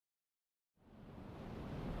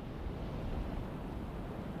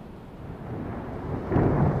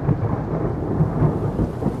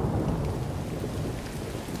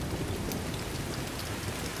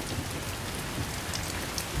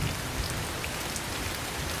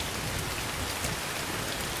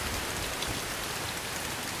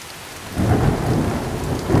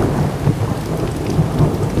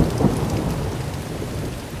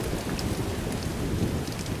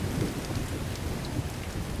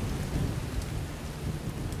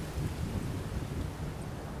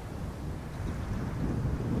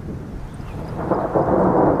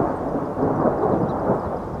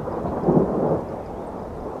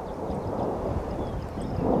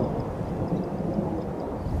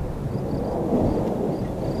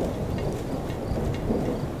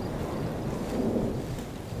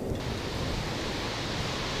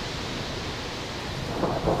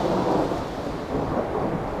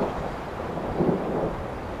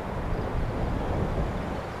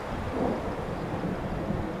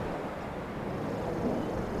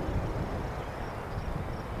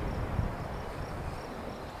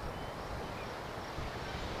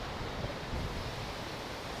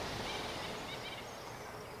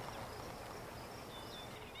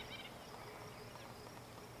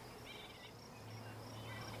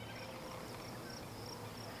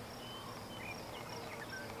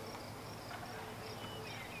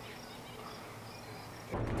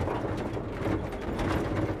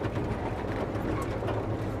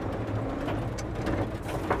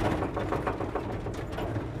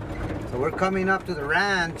So we're coming up to the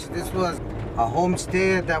ranch. This was a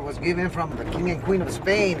homestead that was given from the King and Queen of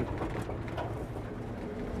Spain.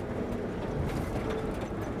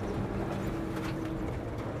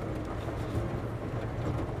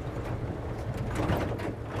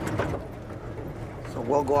 So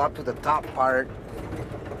we'll go up to the top part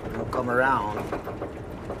and we'll come around.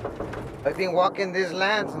 I've been walking this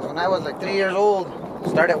land since when I was like 3 years old.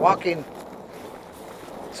 Started walking.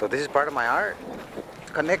 So this is part of my art.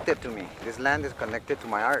 It's connected to me. This land is connected to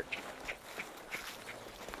my art.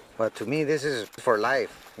 But to me, this is for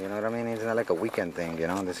life. You know what I mean? It's not like a weekend thing, you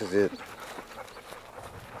know? This is it.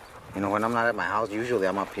 You know, when I'm not at my house, usually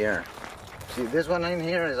I'm up here. See, this one in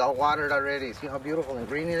here is all watered already. See how beautiful and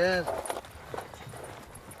green it is?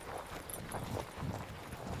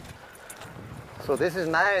 So this is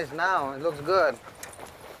nice now. It looks good.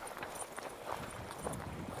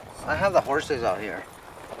 I have the horses out here.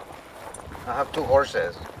 I have 2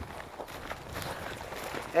 horses.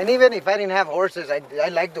 And even if I didn't have horses, I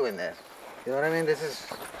like doing this. You know what I mean? This is,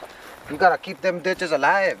 you gotta keep them ditches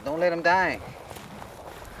alive. Don't let them die.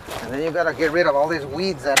 And then you gotta get rid of all these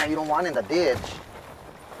weeds that you don't want in the ditch.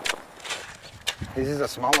 This is a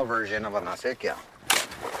smaller version of an acequia.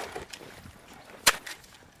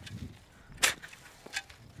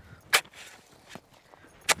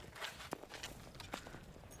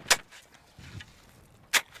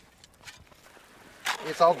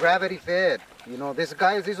 It's all gravity fed. You know,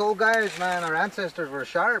 these old guys, man, our ancestors were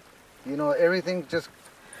sharp. You know, everything just,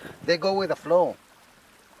 they go with the flow.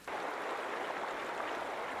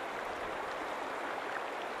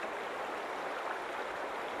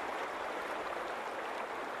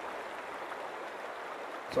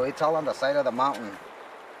 So it's all on the side of the mountain.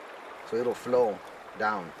 So it'll flow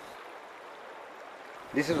down.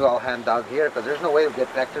 This is all hand dug here because there's no way to get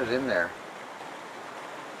tractors in there.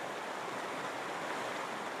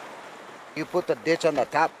 You put the ditch on the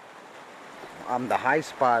top, on the high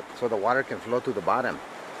spot, so the water can flow to the bottom.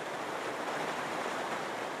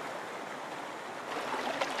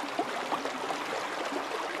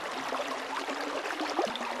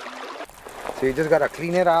 So you just gotta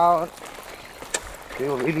clean it out. It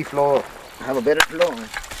will really flow, have a better flow.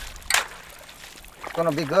 It's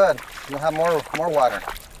gonna be good. You'll have more water.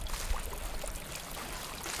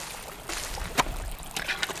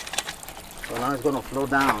 So now it's gonna flow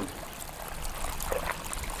down.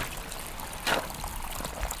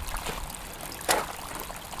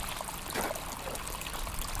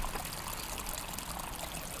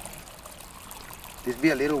 It'd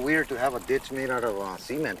be a little weird to have a ditch made out of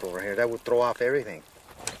cement over here. That would throw off everything.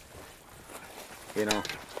 You know,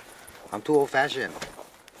 I'm too old-fashioned.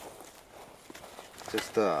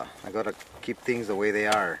 Just, I gotta keep things the way they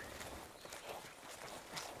are.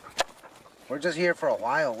 We're just here for a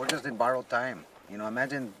while. We're just in borrowed time. You know,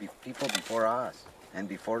 imagine people before us and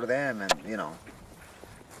before them, and you know.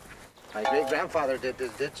 My great-grandfather did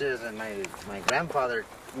these ditches, and my grandfather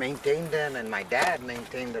maintained them, and my dad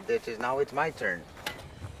maintained the ditches. Now it's my turn.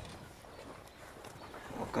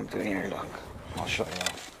 We'll come to here, look. I'll show you.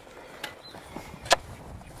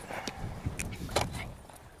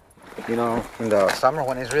 You know, in the summer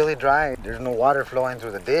when it's really dry, there's no water flowing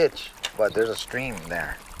through the ditch, but there's a stream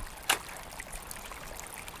there.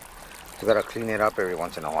 You gotta clean it up every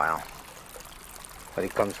once in a while. But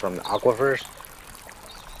it comes from the aquifers.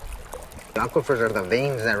 The aquifers are the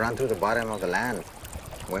veins that run through the bottom of the land,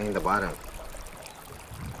 way in the bottom.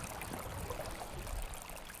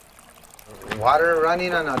 Water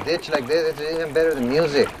running on a ditch like this, it's even better than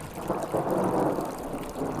music.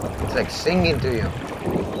 It's like singing to you.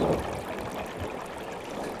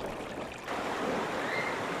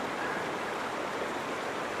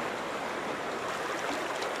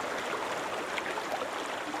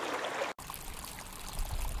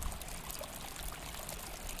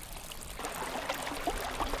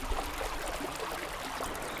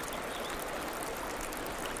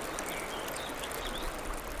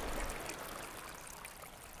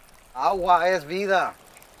 Agua es vida.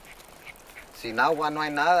 Sin agua no hay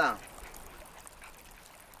nada.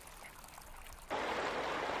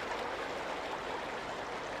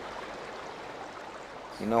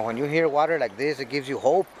 You know, when you hear water like this, it gives you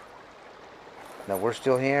hope that we're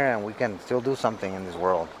still here and we can still do something in this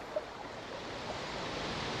world.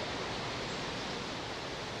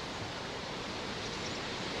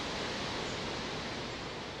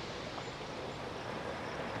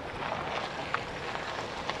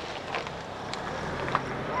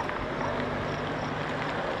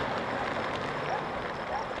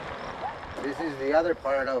 This is the the other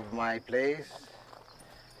part of my place.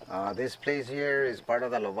 This place here is part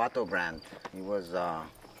of the Lovato grant.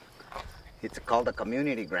 It's called a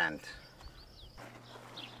community grant.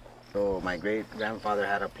 So my great-grandfather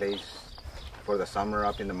had a place for the summer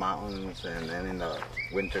up in the mountains, and then in the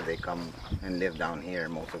winter they come and live down here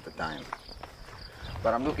most of the time.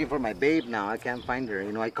 But I'm looking for my babe now. I can't find her.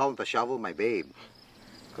 You know, I called the shovel my babe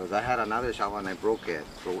because I had another shovel and I broke it.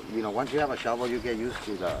 So, you know, once you have a shovel, you get used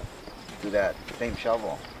to that same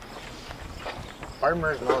shovel.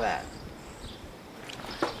 Farmers know that.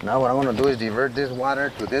 Now what I want to do is divert this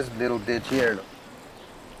water to this little ditch here.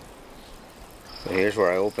 So here's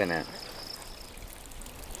where I open it.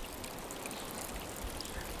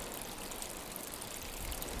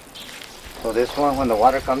 So this one, when the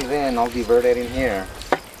water comes in, I'll divert it in here.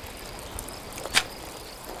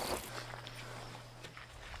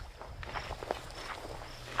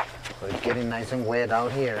 So it's getting nice and wet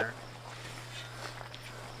out here.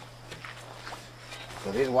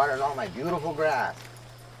 So this water is all my beautiful grass.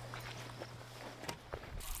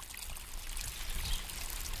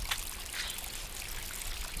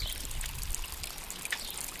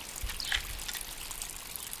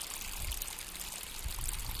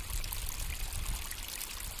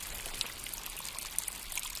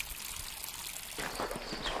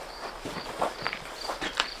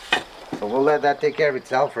 So we'll let that take care of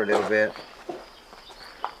itself for a little bit.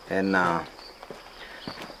 And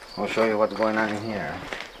I'll show you what's going on in here.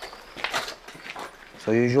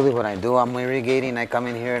 So usually when I do, I'm irrigating, I come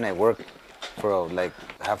in here and I work for like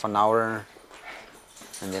half an hour.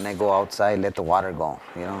 And then I go outside, let the water go,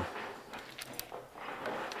 you know.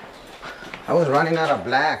 I was running out of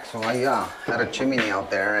black, so I had a chimney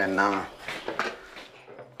out there, and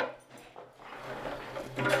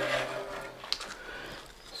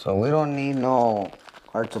so we don't need no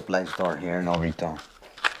art supply store here, no retail.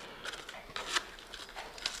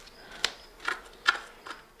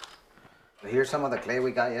 Here's some of the clay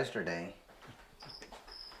we got yesterday.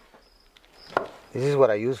 This is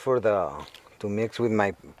what I use to mix with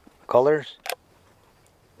my colors.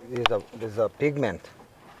 This is a pigment.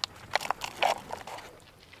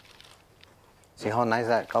 See how nice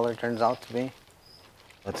that color turns out to be?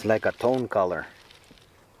 It's like a tone color.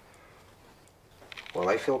 Well,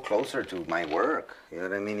 I feel closer to my work. You know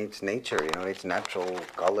what I mean? It's nature, you know, it's natural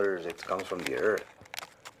colors. It comes from the earth.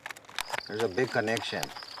 There's a big connection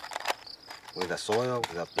with the soil,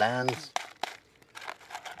 with the plants.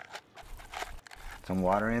 Some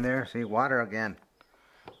water in there. See, water again.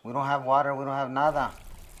 We don't have water, we don't have nada.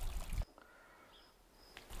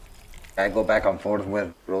 I go back and forth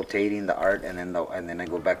with rotating the art, and then I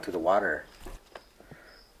go back to the water.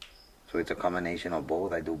 So it's a combination of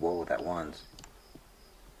both. I do both at once.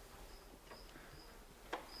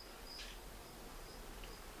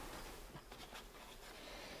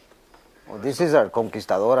 Well, this is our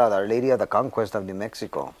Conquistadora, Our Lady of the Conquest of New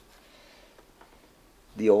Mexico.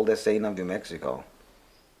 The oldest saint of New Mexico.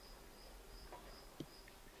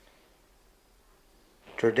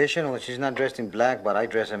 Traditional, she's not dressed in black, but I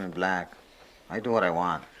dress them in black. I do what I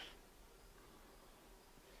want.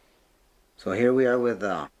 So here we are with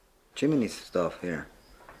the chimney stuff here.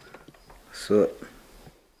 Soot.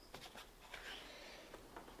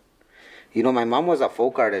 You know, my mom was a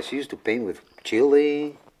folk artist. She used to paint with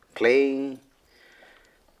chili, clay.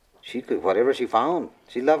 She could, whatever she found.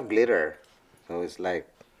 She loved glitter. So it's like,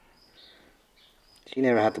 she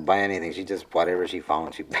never had to buy anything. She just, whatever she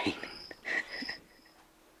found, she painted.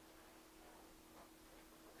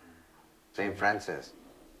 St. Francis.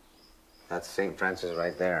 That's St. Francis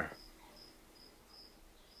right there.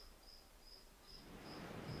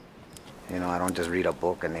 You know, I don't just read a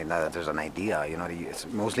book and there's an idea. You know, it's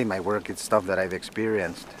mostly my work. It's stuff that I've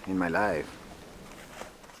experienced in my life.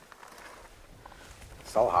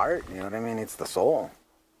 It's all heart, you know what I mean? It's the soul.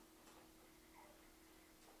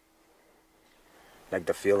 Like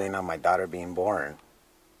the feeling of my daughter being born.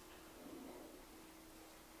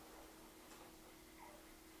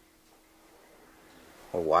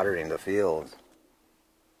 Or watering the fields.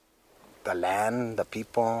 The land, the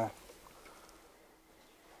people,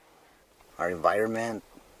 our environment.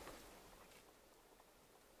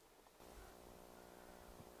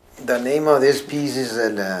 The name of this piece is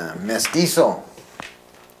El Mestizo.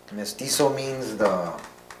 Mestizo means the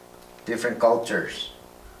different cultures.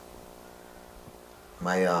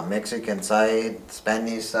 My Mexican side,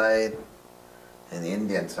 Spanish side, and the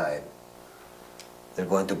Indian side. They're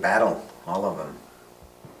going to battle, all of them.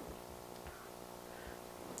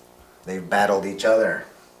 They've battled each other.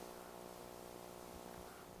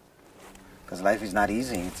 Because life is not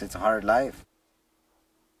easy. It's a hard life.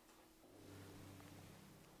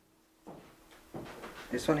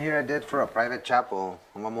 This one here I did for a private chapel.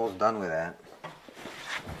 I'm almost done with that.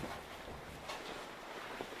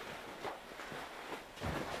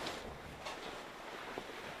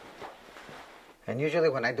 And usually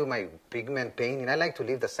when I do my pigment painting, I like to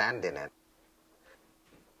leave the sand in it.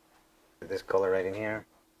 This color right in here.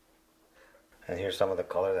 And here's some of the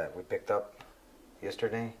color that we picked up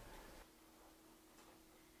yesterday.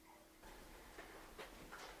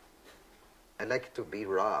 I like it to be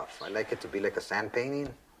rough. I like it to be like a sand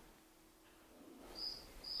painting.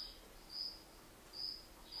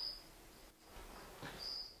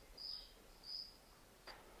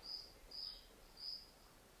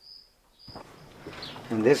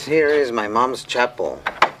 And this here is my mom's chapel.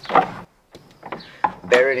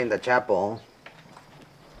 Buried in the chapel.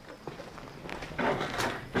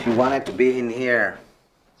 She wanted to be in here.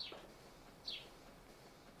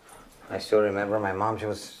 I still remember my mom, she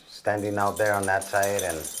was standing out there on that side,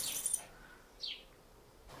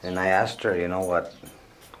 and I asked her, you know, what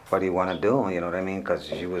do you want to do? You know what I mean? Because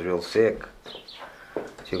she was real sick.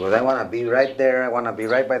 She goes, I want to be right there. I want to be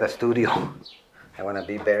right by the studio. I want to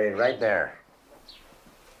be buried right there.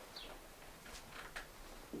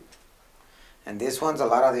 And this one's, a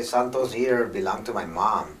lot of these santos here belong to my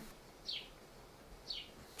mom.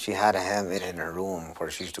 She had to have it in her room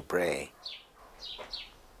where she used to pray.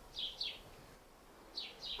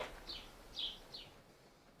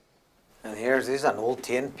 And this is an old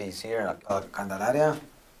tin piece here, a Candelaria.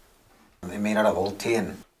 They made out of old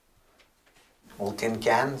tin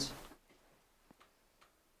cans.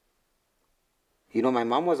 You know, my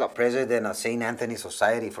mom was a president of St. Anthony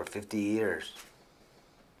Society for 50 years.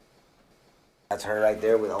 That's her right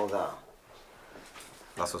there with all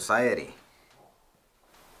the society.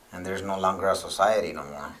 And there's no longer a society no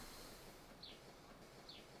more.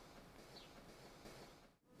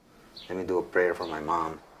 Let me do a prayer for my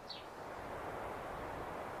mom.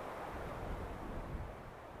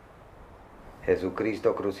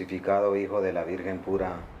 Jesucristo crucificado, Hijo de la Virgen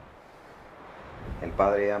pura. El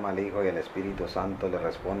Padre ama al Hijo y el Espíritu Santo le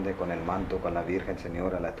responde con el manto, con la Virgen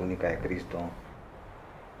Señora, la túnica de Cristo.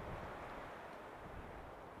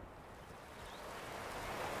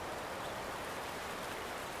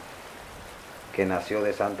 Que nació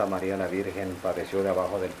de Santa María la Virgen, padeció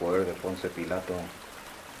debajo del poder de Ponce Pilato,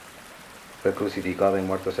 fue crucificado y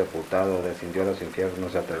muerto sepultado, descendió a los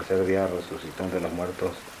infiernos y al tercer día resucitó de los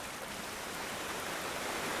muertos.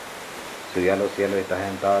 Subió a los cielos y está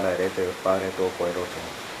sentado a la derecha del Padre Todopoderoso.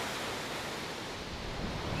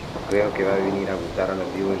 Creo que va a venir a gustar a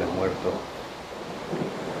los vivos y los muertos.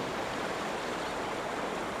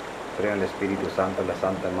 Creo en el Espíritu Santo, la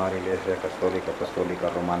Santa Madre Iglesia Católica, Apostólica,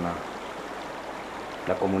 Romana,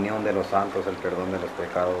 la comunión de los santos, el perdón de los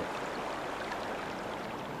pecados,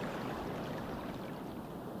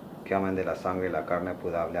 que amen de la sangre y la carne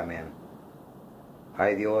pudable. Amén.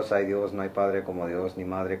 Hay Dios, no hay Padre como Dios, ni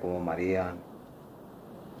Madre como María,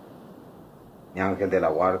 ni ángel de la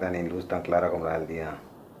guarda, ni luz tan clara como la del día.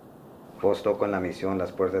 Vos toco en la misión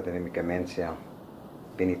las puertas de mi clemencia,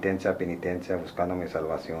 penitencia a penitencia, buscando mi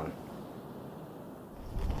salvación.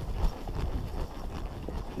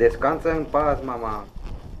 Descansa en paz, mamá.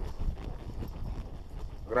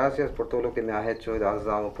 Gracias por todo lo que me has hecho y has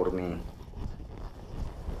dado por mí.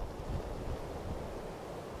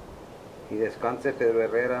 Y descanse Pedro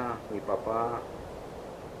Herrera, mi papá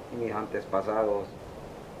y mis antepasados,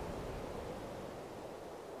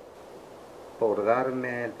 por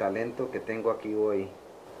darme el talento que tengo aquí hoy.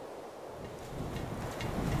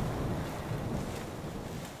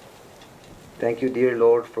 Thank you, dear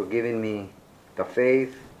Lord, for giving me the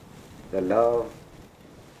faith, the love,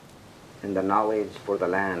 and the knowledge for the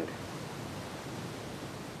land.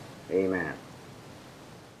 Amen.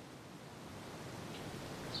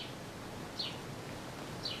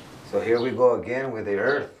 So here we go again with the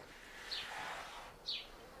earth.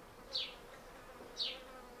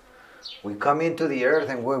 We come into the earth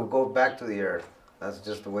and we'll go back to the earth. That's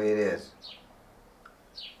just the way it is.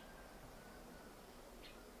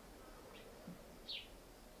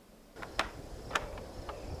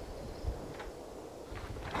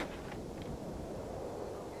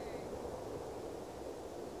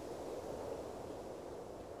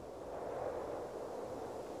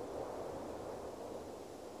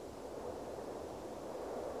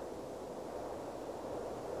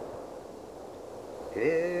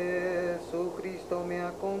 Jesucristo me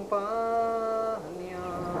acompaña.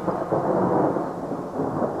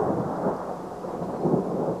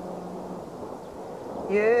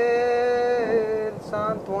 Yeah.